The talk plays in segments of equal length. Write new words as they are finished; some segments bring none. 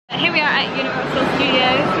Here we are at Universal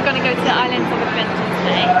Studios. We're going to go to the Islands of Adventure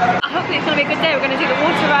today. Hopefully it's going to be a good day. We're going to do the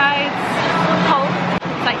water rides. Cold.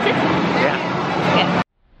 Excited? Yeah. Yeah.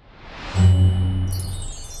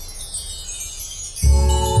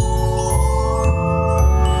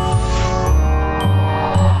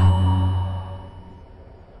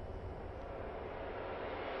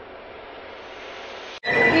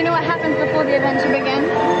 You know what happens before the adventure begins?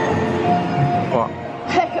 What?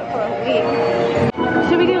 Wake up for a week.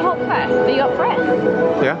 Should we do Hulk first? Are you up for it?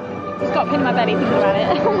 Yeah? Just got a pin in my belly thinking about it.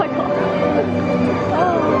 Oh my god.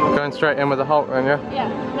 Oh. Going straight in with the Hulk then, yeah? Yeah,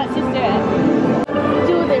 let's just do it.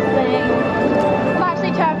 Do this thing. I'm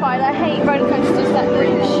actually terrified. I hate roller coasters that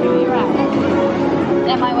really shoot you around.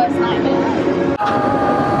 They're my worst nightmare.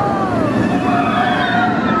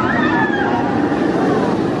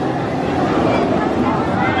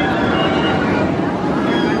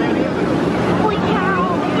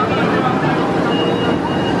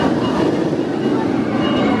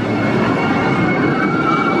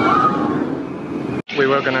 We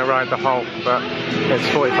were going to ride the Hulk, but it's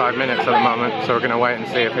 45 minutes at the moment, so we're going to wait and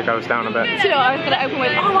see if it goes down a bit. You know, I was going to open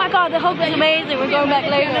with, oh my god, the Hulk is amazing, we're going back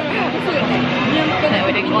later.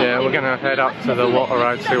 Yeah, we're going to head up to the water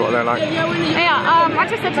ride, see what they're like. Yeah, I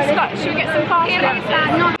just said to Scott, should we get some fast passes?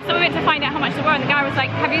 So we went to find out how much they were, and the guy was like,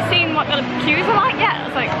 have you seen what the queues are like yet? I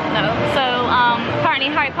was like, no. So apparently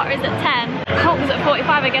Harry Potter is at 10, Hulk is at 45,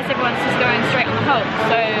 I guess everyone's just going straight on the Hulk.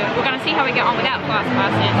 So we're going to see how we get on without fast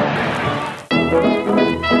passes.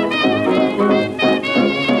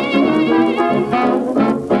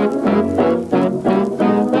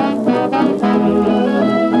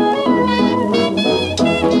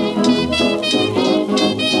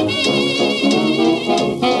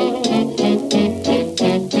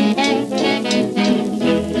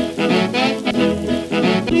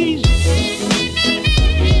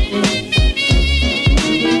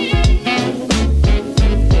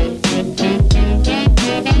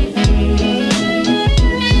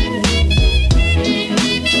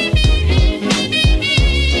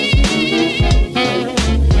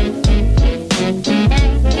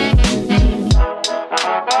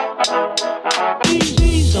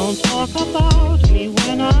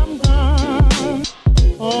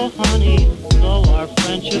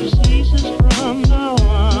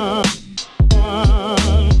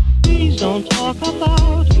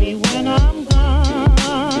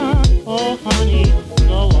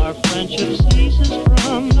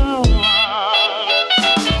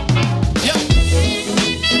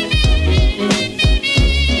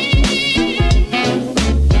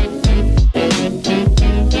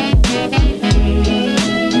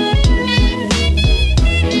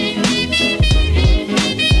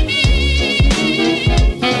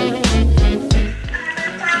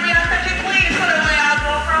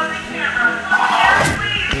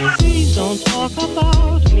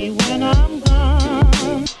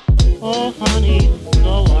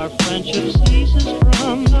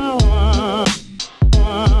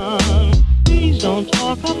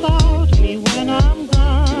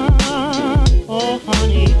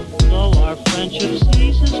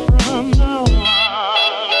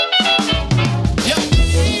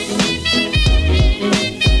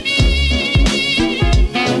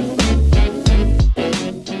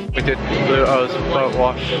 We did Bluto's boat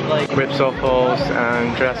wash, Ripsaw Falls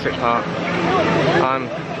and Jurassic Park. I'm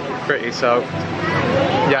pretty soaked.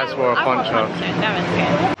 Yas wore a poncho. That was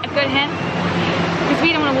good. I've got him because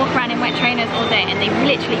we don't want to walk around in wet trainers all day and they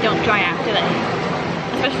literally don't dry out, do they?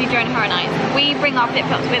 Especially during hurricane nights. We bring our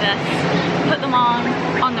flip-flops with us, put them on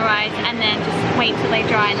the rides and then just wait till they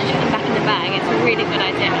dry and then shut them back in the bag. It's a really good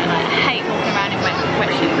idea and I hate walking around in wet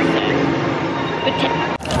shoes. So good tip.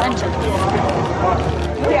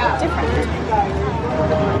 Yeah. Different.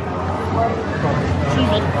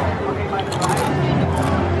 Cheesy.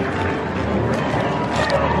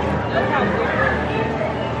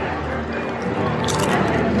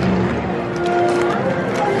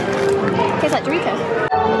 Tastes like Doritos.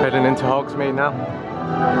 Heading into Hogsmeade now.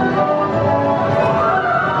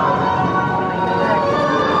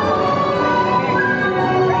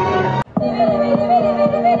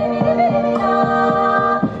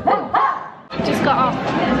 Just got off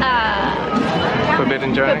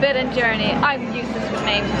Forbidden Journey. Forbidden Journey. I'm useless with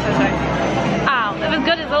names, I'm so sorry. Ow, it was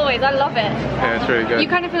good as always. I love it. Yeah, it's really good. You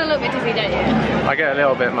kind of feel a little bit dizzy, don't you? I get a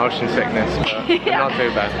little bit motion sickness, but Yeah. not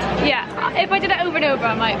too bad. Yeah, if I did it over and over,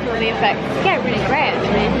 I might feel the effects. It's getting really grey,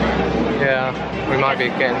 actually. Yeah, we might be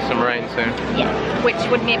getting some rain soon. Yeah, which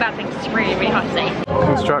wouldn't be a bad thing. It's really, really hard to say.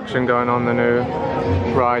 Construction going on the new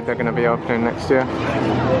ride they're going to be opening next year.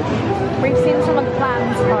 We've seen some of the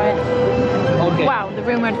plans for it. Okay. Wow, the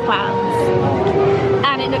rumoured plans.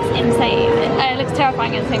 And it looks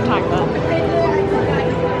terrifying at the same time, but...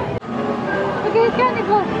 Look at the candy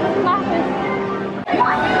club, it's massive.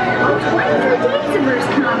 When the dancers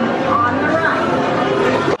come on the right.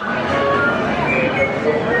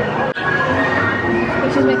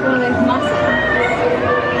 Which is making one of those massive.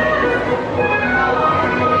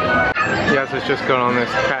 Yas has just gone on this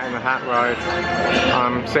cat in the hat ride.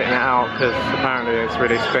 I'm sitting it out because apparently it's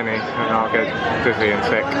really spinny and I'll get dizzy and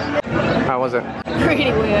sick. How was it?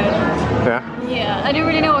 Really weird. Yeah? Yeah, I didn't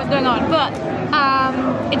really know what was going on, but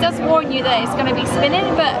it does warn you that it's going to be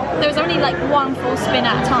spinning, but there's only like one full spin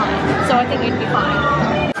at a time, so I think you'd be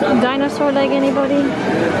fine. Dinosaur leg, anybody?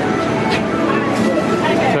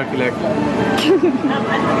 Turkey leg.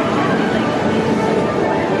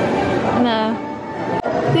 No.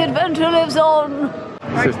 The adventure lives on!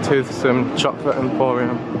 This is Toothsome Chocolate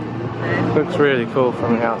Emporium. Looks really cool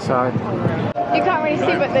from the outside. You can't really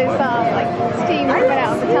see what those are, like steam coming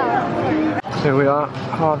out of the tower. Here we are,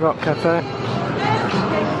 Hard Rock Cafe.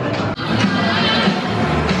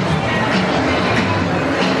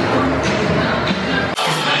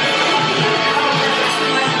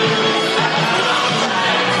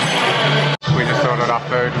 We just ordered our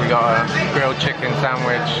food. We got a grilled chicken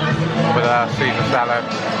sandwich with a Caesar salad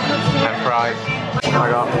and fries. I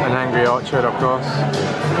got an Angry Orchard, of course.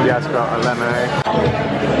 Yas got a lemonade.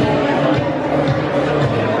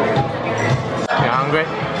 You hungry?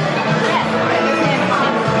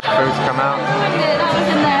 Food's come out. That was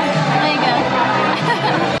in there. There you go.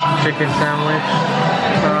 Chicken sandwich,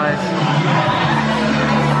 fries,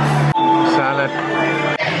 salad.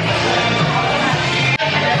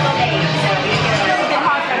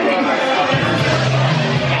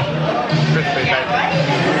 Crispy bacon.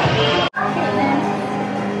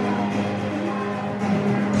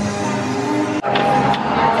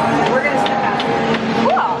 We're gonna step out.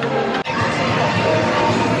 Cool.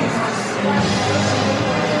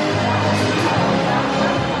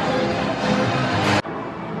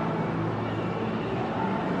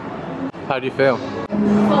 How do you feel?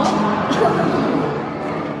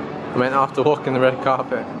 I mean, after walking the red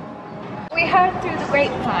carpet. We heard through the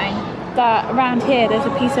grapevine that around here there's a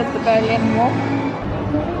piece of the Berlin Wall.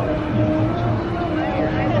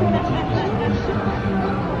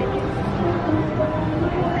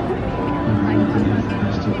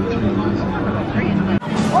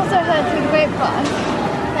 Also heard through the grapevine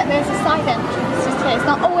that there's a side entrance just here. It's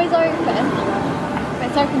not always open, but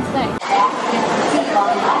it's open today.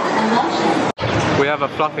 We have a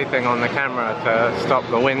fluffy thing on the camera to stop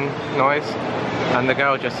the wind noise, and the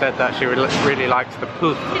girl just said that she really likes the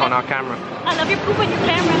poof on our camera. I love your poop on your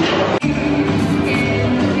camera.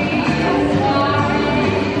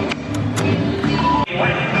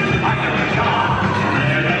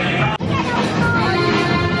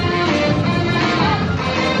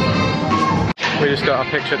 We just got a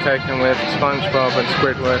picture taken with SpongeBob and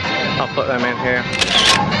Squidward. I'll put them in here.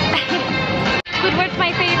 Squidward's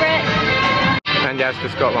my favourite. And Yas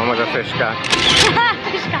just got one with a fish guy.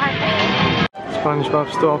 Fish guy. SpongeBob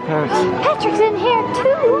store pants. Patrick's in here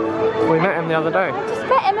too. We met him the other day. Just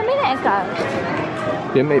met him a minute ago.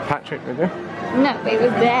 You didn't meet Patrick, did you? No, but he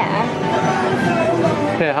was there.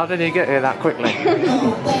 Yeah, how did he get here that quickly?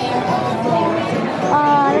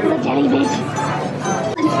 Oh, little jellyfish.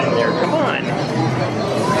 Come on.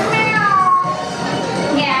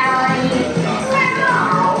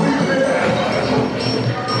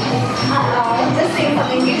 Just say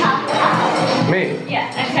something you have to have. Me?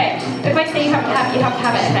 Yeah, okay. If I say you have to have it, you have to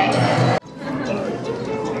have it,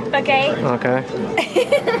 okay? Okay. Okay.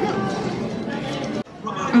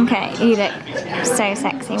 Okay, you look so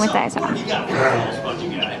sexy with those on.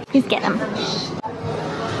 Please get them.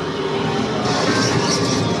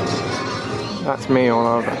 That's me all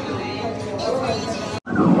over.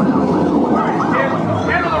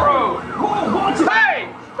 End of the road! Hey!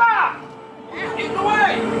 Stop! You're getting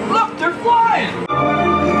away! Look, they're flying!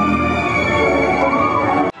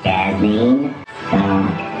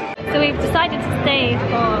 So we've decided to stay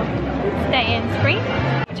in Spring.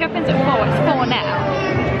 It opens at 4, it's 4 now.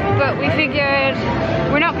 But we figured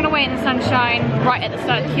we're not going to wait in the sunshine right at the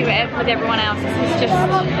start to queue it with everyone else. It's just,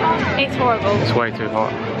 it's horrible. It's way too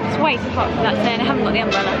hot. It's way too hot for that day and I haven't got the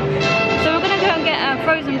umbrella. So we're going to go and get a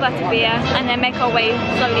frozen butter beer and then make our way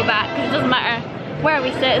slowly back because it doesn't matter where we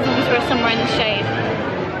sit as long as we're somewhere in the shade.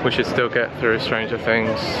 We should still get through Stranger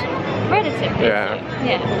Things. Relatively. Yeah.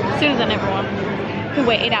 Yeah, sooner than everyone who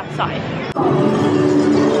waited outside.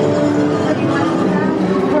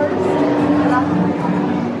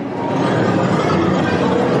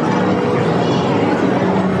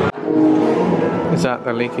 Is that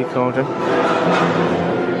the leaky cauldron?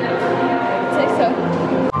 Say so.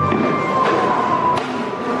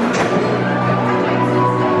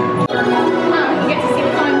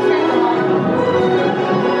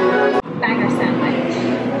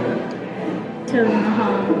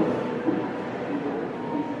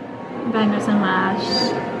 Bangers and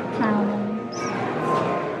mash, prawns,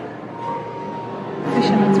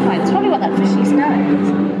 fisherman's pie. That's probably what that fishy smell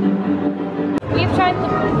is. We've tried the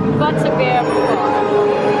butterbeer before.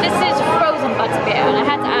 This is frozen butterbeer, and I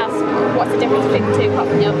had to ask what's the difference between the two apart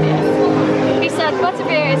from the obvious. He said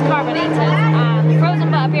butterbeer is carbonated, and frozen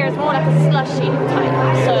butterbeer is more like a slushy type,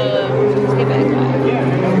 so let's give it a go. I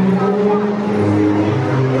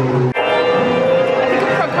think I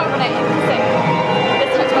prefer carbonated, so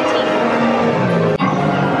this touch my teeth.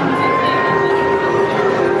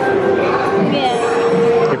 Yeah.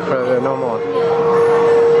 You prefer the normal one?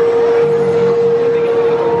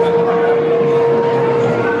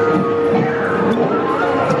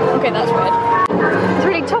 Okay, that's red. It's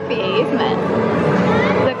really toffee, isn't it?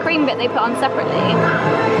 The cream bit they put on separately.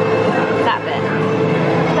 That bit.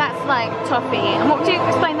 That's like toffee. And what would you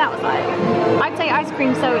explain that was like? I'd say ice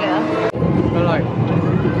cream soda. I like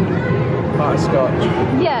butterscotch.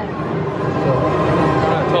 Yeah.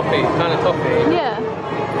 Kind of toffee. Yeah.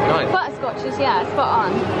 Nice. Butterscotch is, yeah, spot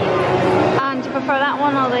on. And do you prefer that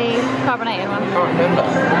one or the carbonated one? I can't remember.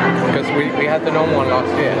 Because we had the normal one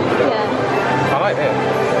last year. Yeah. I like this.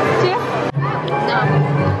 Do you? No.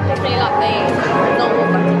 Definitely like the normal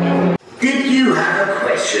butterbeer. Did you have a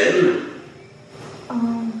question?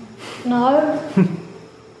 No.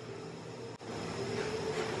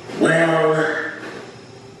 Well,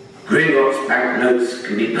 Gringotts banknotes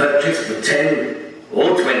can be purchased for 10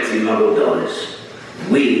 or 20 model dollars.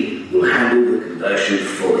 We will handle the conversion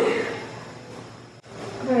for you.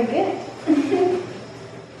 Very good.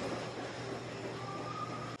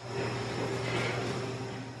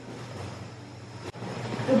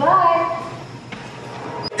 Goodbye.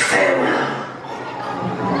 Farewell.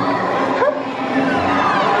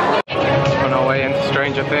 On our way into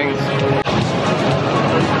Stranger Things.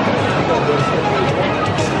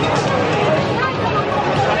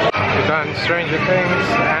 We've done Stranger Things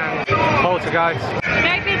and Poltergeist.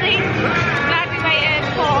 Very busy. Glad we waited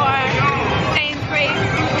for Sainsbury's.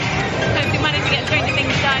 Hope we managed to get Stranger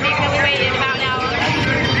Things done even though we waited about an hour.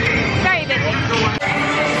 Very busy.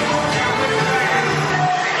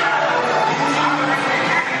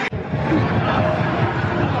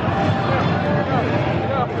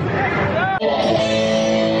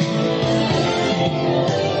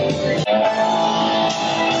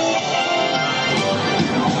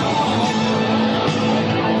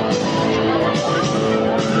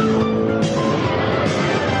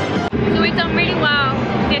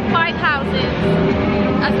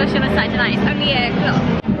 Especially on a Saturday night. It's only 8 o'clock,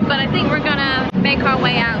 but I think we're gonna make our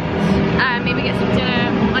way out and maybe get some dinner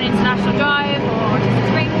on International Drive or just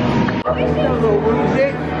Springs.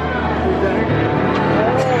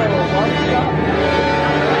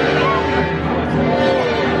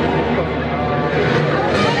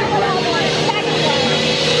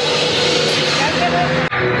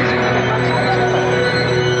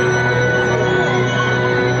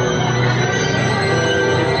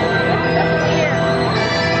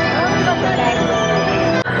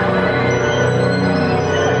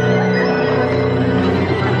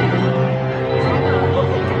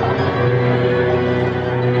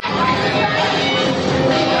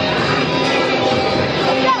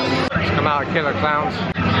 Killer clowns.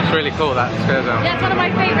 It's really cool, that scare zone. Yeah, it's one of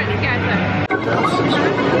my favourite scare zones.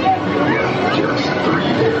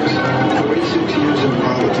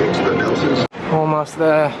 Almost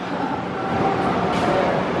there.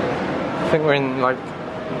 I think we're in like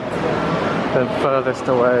the furthest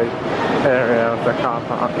away area of the car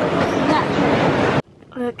park.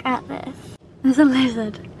 Look at this. There's a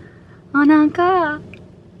lizard on our car.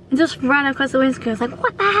 It just ran across the windscreen. I was like,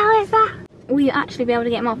 what the hell is that? Will you actually be able to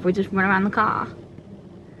get him off or we just run around the car?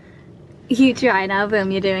 You try now,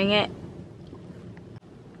 boom, you're doing it.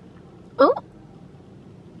 Oh!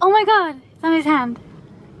 Oh my god, it's on his hand.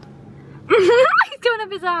 He's going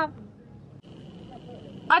up his arm.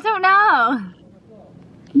 I don't know.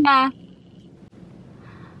 Yeah.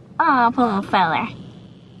 Oh, poor little fella.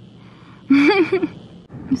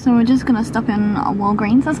 So we're just gonna stop in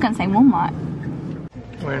Walgreens. I was gonna say Walmart.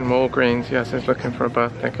 We're in Walgreens. Yes, he's looking for a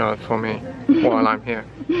birthday card for me while I'm here.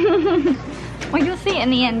 Well, you'll see it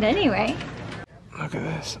in the end anyway. Look at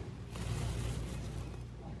this.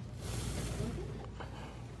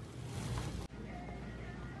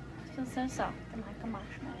 It feels so soft and like a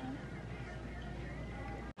marshmallow.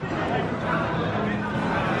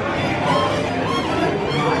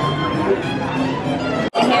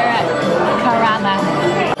 Here at Carrabba,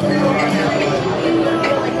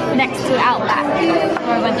 next to Outback,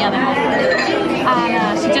 where we went the other night.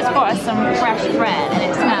 And she just bought us some fresh bread and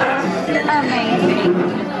it smells amazing.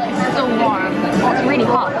 It's so warm. Oh, it's really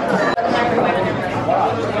hot.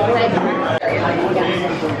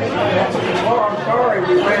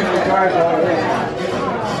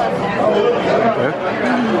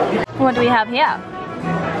 What do we have here?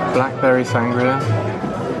 Blackberry sangria.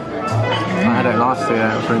 I had it last year,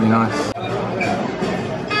 it was really nice.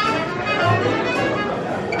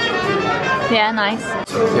 Yeah, nice.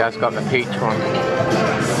 Yeah, it's got the peach one.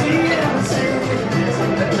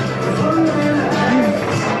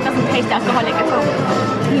 Doesn't taste alcoholic at all.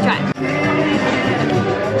 Can you try it?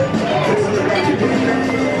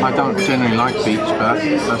 I don't generally like peach, but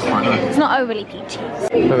that's quite nice. It's not overly peachy.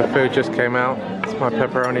 So the food just came out. It's my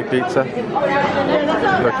pepperoni pizza.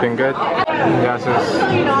 Looking good. Yes, it's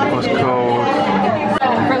what's called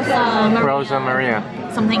Rosa Maria.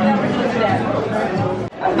 Something.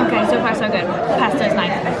 Okay, so far so good. Pasta is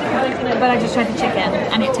nice. But I just tried the chicken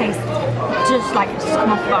and it tastes just like it's just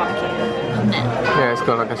come off the barbecue, doesn't it? Yeah, it's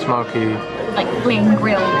got like a smoky like flame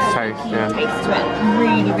grilled taste, yeah. Taste to it.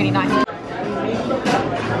 Really, really nice.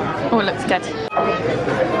 Oh, it looks good.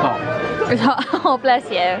 Oh. It's hot. Oh, bless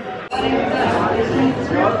you.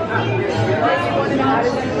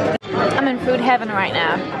 I'm in food heaven right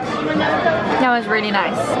now. That was really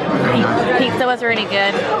nice. Pizza was really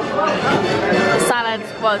good. The salad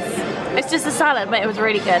was, it's just a salad, but it was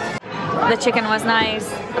really good. The chicken was nice.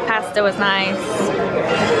 The pasta was nice.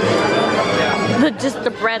 Just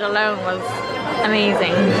the bread alone was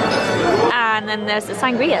amazing. And then there's the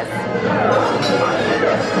sangrias.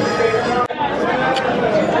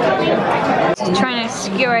 He's trying to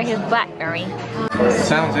skewer his blackberry.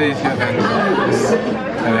 Sounds easier than it is.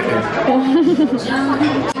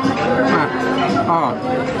 Oh, I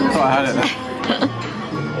thought I had it there.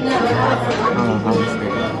 Oh, obviously.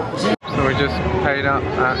 So we just paid up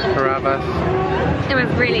at Carrabba. It was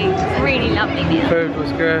really, really lovely meal. Food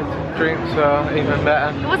was good, drinks are even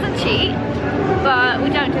better. It wasn't cheap, but we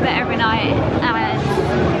don't do that every night, and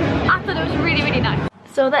I thought it was really, really nice.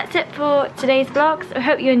 So that's it for today's vlog. So I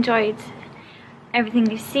hope you enjoyed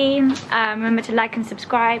everything you've seen. Remember to like and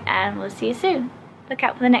subscribe, and we'll see you soon. Look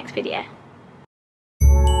out for the next video.